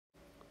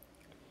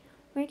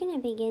We're going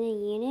to begin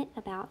a unit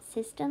about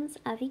systems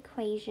of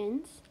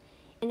equations,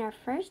 and our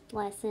first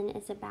lesson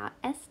is about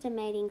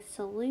estimating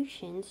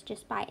solutions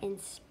just by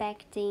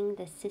inspecting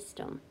the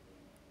system.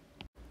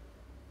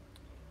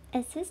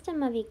 A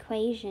system of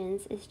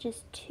equations is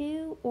just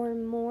two or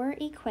more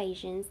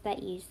equations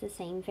that use the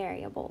same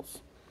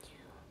variables.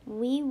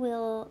 We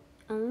will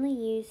only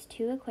use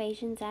two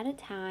equations at a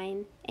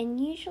time, and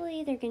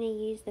usually they're going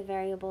to use the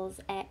variables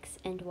x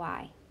and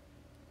y.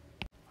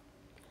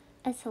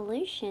 A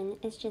solution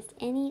is just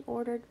any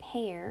ordered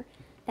pair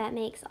that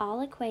makes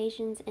all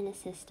equations in a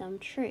system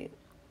true.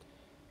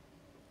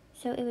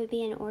 So it would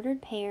be an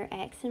ordered pair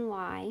x and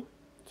y,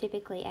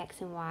 typically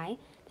x and y,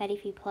 that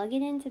if you plug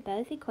it into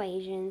both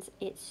equations,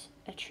 it's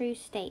a true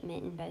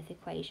statement in both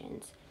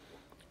equations.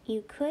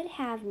 You could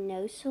have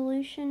no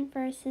solution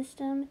for a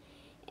system,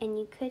 and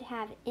you could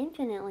have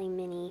infinitely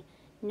many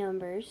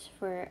numbers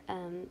for,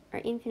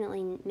 or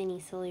infinitely many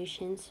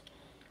solutions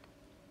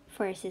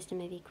for a system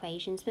of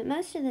equations, but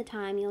most of the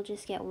time you'll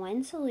just get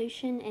one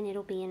solution and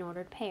it'll be an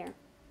ordered pair.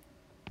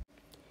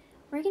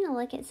 We're going to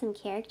look at some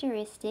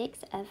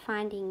characteristics of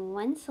finding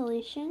one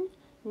solution,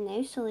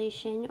 no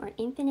solution, or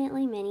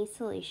infinitely many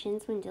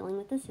solutions when dealing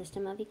with a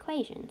system of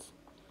equations.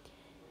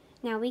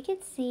 Now we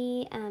could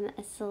see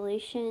a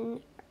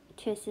solution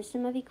to a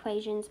system of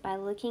equations by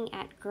looking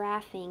at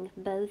graphing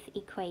both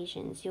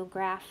equations. You'll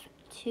graph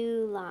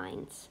two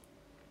lines.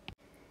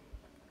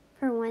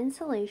 For one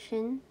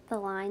solution, the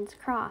lines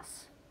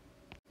cross.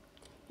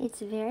 It's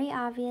very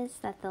obvious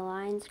that the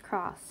lines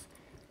cross.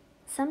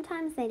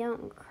 Sometimes they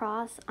don't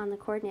cross on the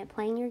coordinate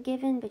plane you're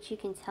given, but you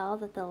can tell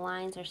that the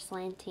lines are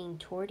slanting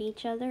toward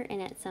each other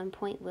and at some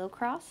point will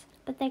cross,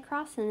 but they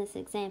cross in this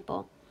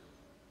example.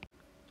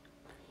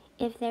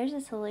 If there's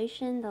a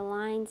solution, the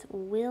lines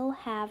will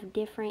have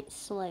different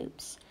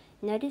slopes.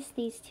 Notice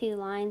these two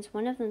lines,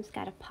 one of them's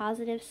got a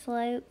positive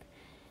slope,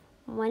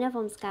 one of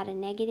them's got a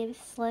negative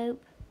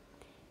slope.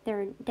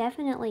 They're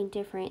definitely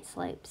different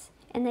slopes,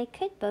 and they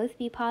could both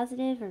be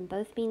positive or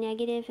both be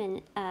negative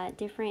in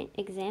different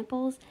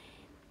examples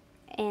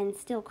and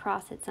still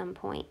cross at some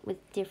point with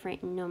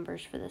different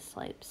numbers for the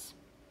slopes.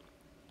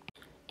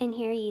 And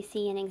here you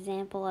see an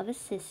example of a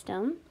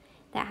system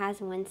that has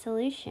one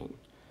solution.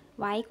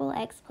 Y equal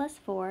x plus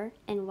 4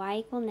 and y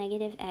equal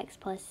negative x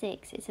plus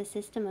 6. It's a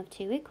system of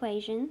two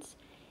equations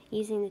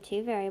using the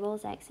two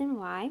variables x and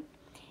y.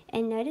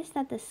 And notice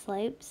that the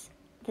slopes,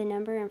 the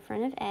number in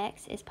front of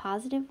x is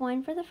positive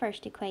 1 for the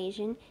first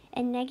equation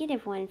and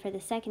negative 1 for the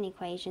second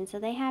equation, so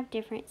they have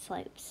different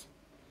slopes.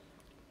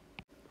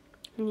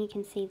 And you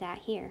can see that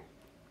here.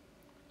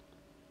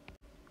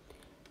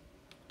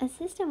 A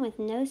system with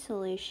no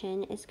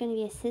solution is going to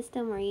be a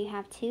system where you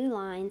have two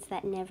lines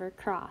that never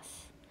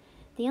cross.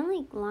 The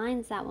only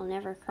lines that will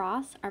never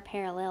cross are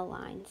parallel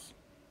lines.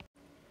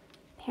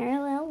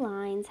 Parallel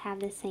lines have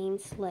the same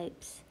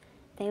slopes.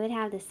 They would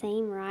have the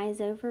same rise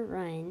over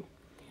run,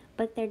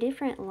 but they're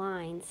different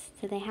lines,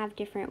 so they have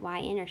different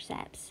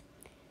y-intercepts.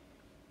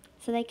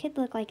 So they could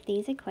look like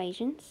these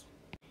equations.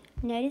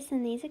 Notice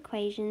in these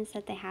equations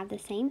that they have the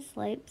same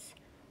slopes,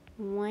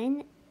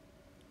 1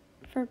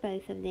 for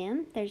both of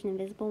them. There's an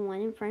invisible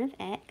 1 in front of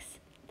x.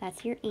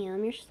 That's your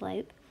m, your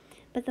slope.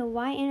 But the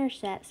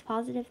y-intercepts,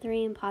 positive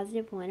 3 and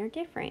positive 1, are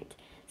different.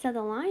 So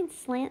the lines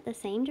slant the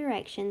same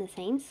direction, the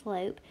same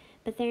slope,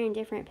 but they're in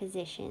different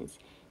positions.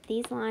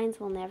 These lines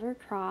will never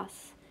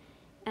cross.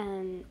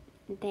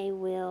 They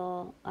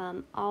will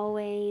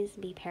always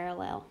be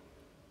parallel.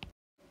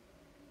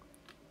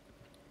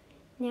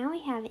 Now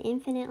we have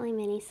infinitely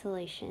many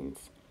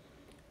solutions.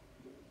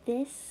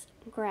 This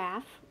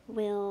graph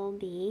will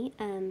be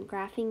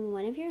graphing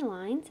one of your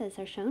lines as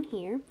are shown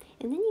here,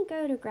 and then you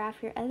go to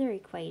graph your other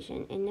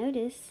equation, and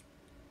notice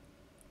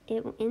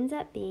it ends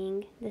up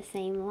being the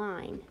same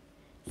line.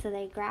 So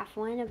they graph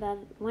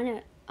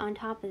one on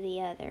top of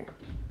the other.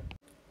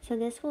 So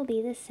this will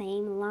be the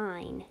same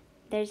line.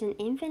 There's an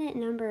infinite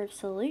number of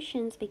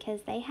solutions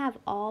because they have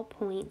all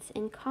points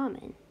in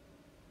common.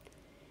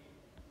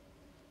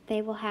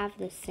 They will have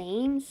the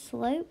same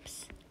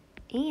slopes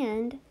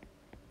and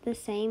the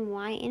same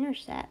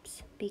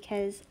y-intercepts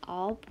because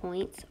all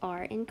points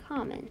are in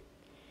common.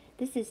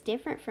 This is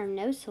different from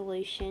no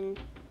solution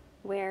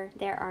where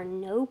there are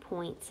no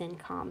points in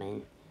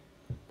common.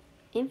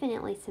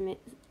 Infinitely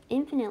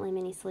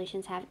many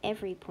solutions have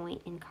every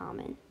point in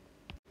common.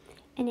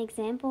 An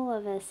example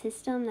of a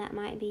system that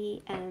might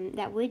be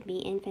that would be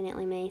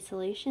infinitely many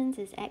solutions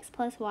is x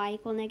plus y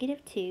equal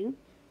negative 2,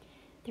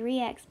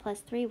 3x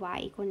plus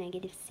 3y equal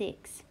negative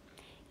 6.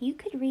 You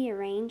could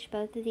rearrange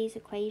both of these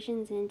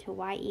equations into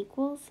y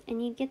equals,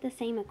 and you'd get the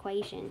same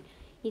equation.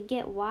 You'd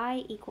get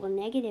y equal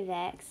negative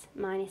x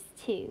minus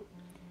 2,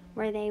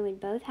 where they would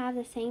both have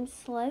the same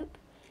slope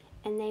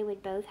and they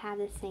would both have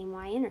the same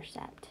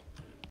y-intercept.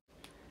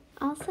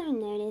 Also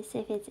notice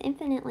if it's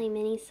infinitely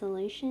many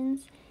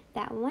solutions,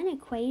 that one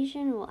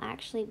equation will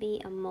actually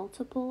be a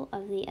multiple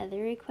of the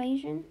other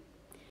equation.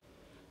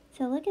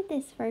 So look at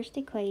this first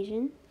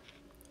equation,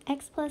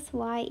 x plus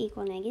y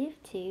equal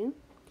negative 2.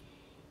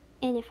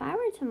 And if I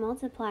were to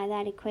multiply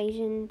that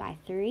equation by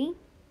 3,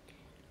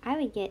 I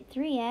would get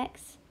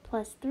 3x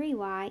plus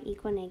 3y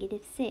equal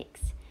negative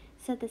 6.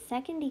 So the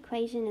second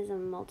equation is a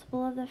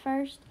multiple of the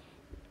first.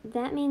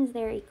 That means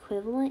they're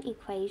equivalent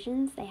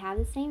equations. They have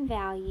the same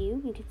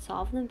value. You could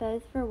solve them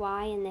both for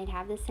y and they'd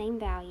have the same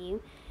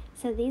value.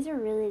 So these are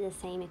really the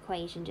same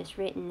equation, just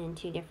written in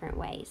two different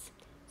ways.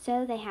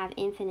 So they have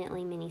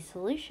infinitely many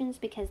solutions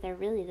because they're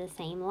really the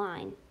same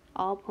line.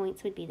 All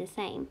points would be the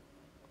same.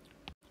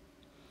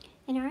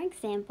 In our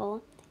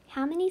example,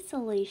 how many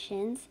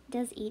solutions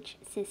does each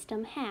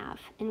system have?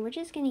 And we're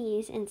just going to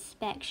use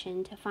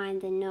inspection to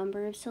find the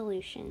number of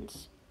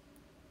solutions.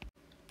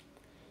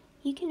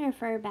 You can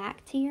refer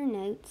back to your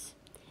notes,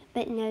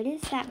 but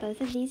notice that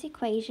both of these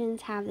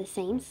equations have the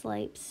same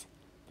slopes.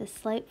 The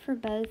slope for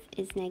both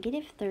is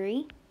negative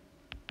 3.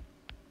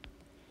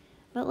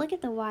 But look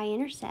at the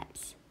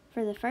y-intercepts.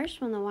 For the first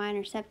one, the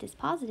y-intercept is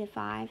positive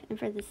 5, and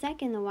for the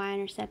second, the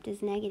y-intercept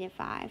is negative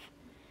 5.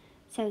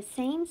 So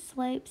same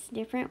slopes,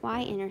 different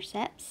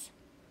y-intercepts.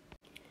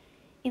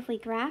 If we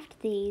graphed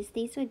these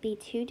would be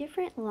two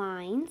different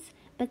lines,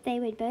 but they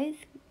would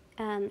both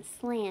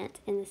slant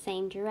in the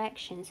same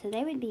direction. So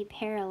they would be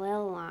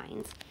parallel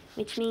lines,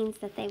 which means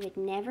that they would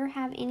never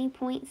have any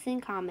points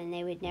in common.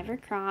 They would never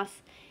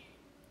cross,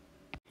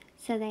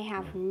 so they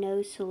have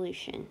no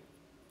solution.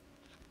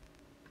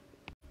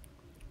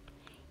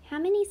 How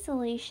many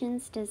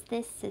solutions does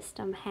this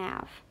system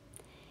have?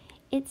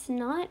 It's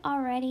not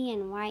already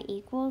in y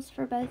equals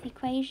for both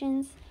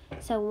equations,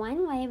 so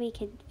one way we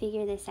could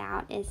figure this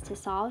out is to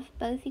solve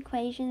both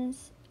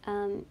equations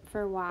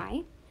for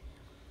y.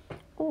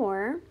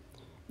 Or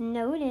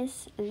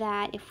notice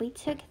that if we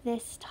took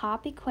this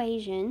top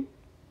equation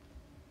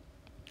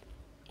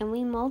and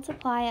we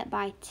multiply it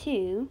by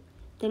 2,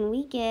 then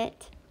we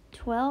get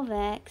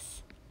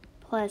 12x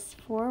plus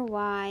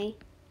 4y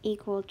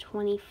equal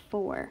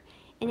 24.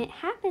 And it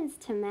happens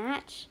to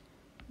match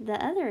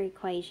the other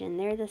equation.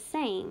 They're the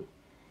same.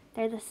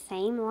 They're the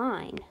same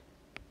line.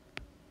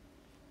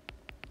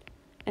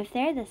 If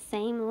they're the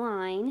same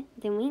line,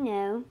 then we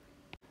know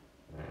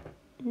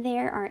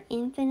there are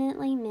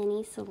infinitely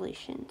many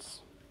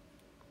solutions.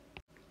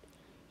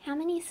 How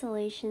many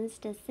solutions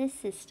does this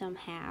system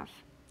have?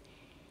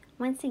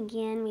 Once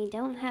again, we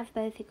don't have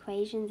both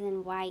equations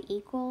in y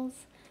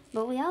equals,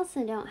 but we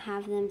also don't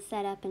have them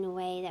set up in a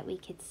way that we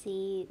could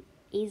see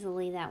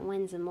easily that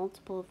one's a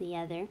multiple of the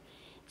other.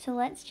 So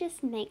let's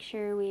just make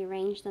sure we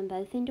arrange them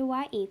both into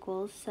y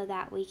equals so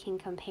that we can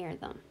compare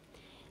them.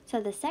 So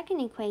the second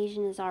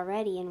equation is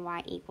already in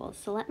y equals,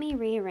 so let me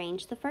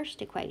rearrange the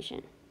first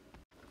equation.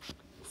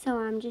 So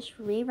I'm just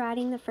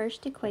rewriting the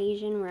first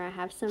equation where I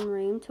have some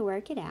room to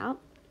work it out.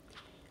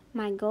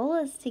 My goal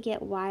is to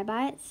get y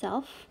by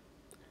itself,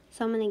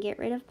 so I'm going to get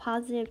rid of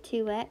positive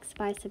 2x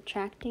by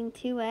subtracting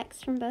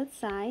 2x from both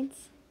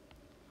sides.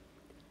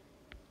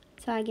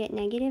 So I get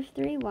negative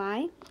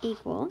 3y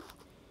equal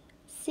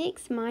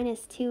 6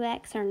 minus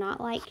 2x are not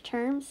like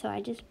terms, so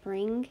I just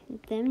bring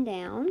them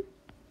down.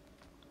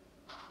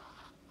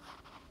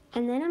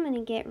 And then I'm going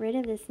to get rid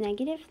of this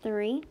negative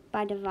 3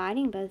 by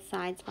dividing both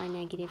sides by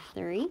negative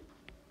 3.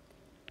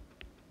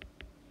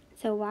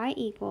 So y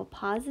equal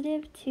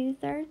positive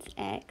 2/3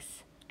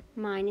 x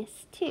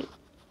minus 2.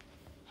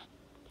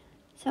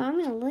 So I'm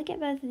going to look at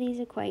both of these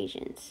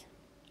equations.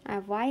 I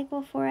have y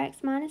equal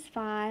 4x minus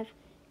 5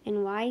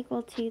 and y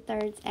equal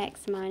 2/3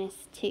 x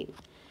minus 2.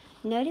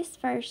 Notice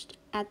first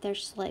at their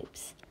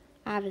slopes.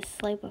 I have a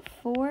slope of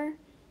 4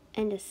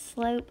 and a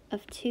slope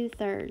of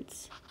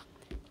 2/3.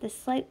 The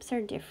slopes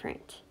are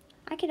different.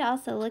 I could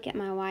also look at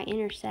my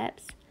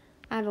y-intercepts.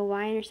 I have a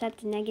y-intercept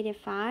of negative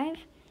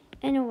 5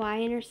 and a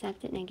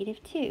y-intercept at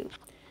negative 2.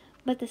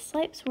 But the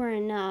slopes were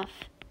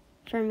enough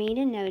for me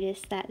to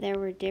notice that there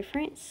were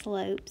different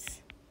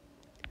slopes,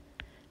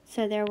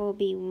 so there will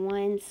be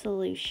one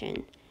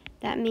solution.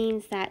 That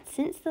means that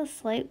since the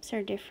slopes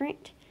are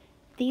different,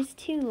 these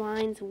two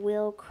lines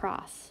will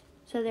cross,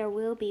 so there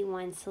will be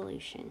one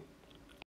solution.